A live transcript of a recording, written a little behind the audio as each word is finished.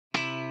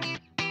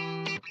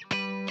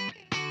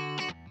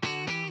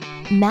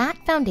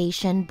Matte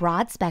Foundation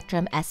Broad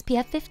Spectrum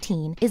SPF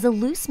 15 is a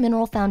loose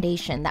mineral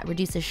foundation that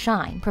reduces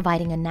shine,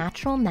 providing a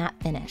natural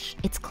matte finish.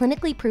 It's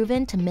clinically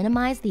proven to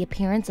minimize the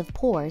appearance of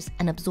pores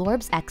and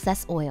absorbs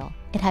excess oil.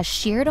 It has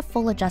sheer to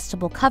full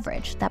adjustable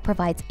coverage that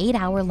provides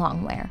 8-hour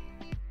long wear.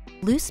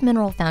 Loose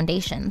mineral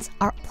foundations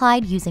are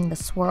applied using the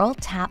swirl,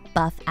 tap,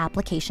 buff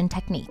application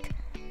technique.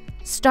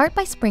 Start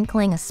by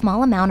sprinkling a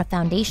small amount of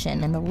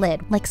foundation in the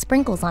lid like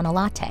sprinkles on a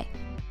latte.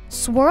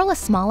 Swirl a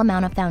small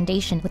amount of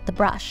foundation with the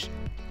brush.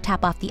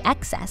 Tap off the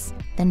excess,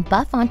 then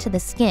buff onto the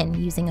skin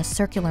using a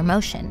circular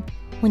motion.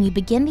 When you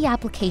begin the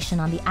application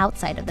on the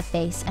outside of the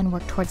face and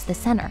work towards the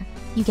center,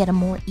 you get a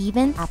more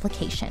even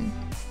application.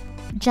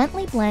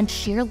 Gently blend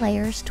sheer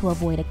layers to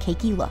avoid a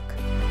cakey look.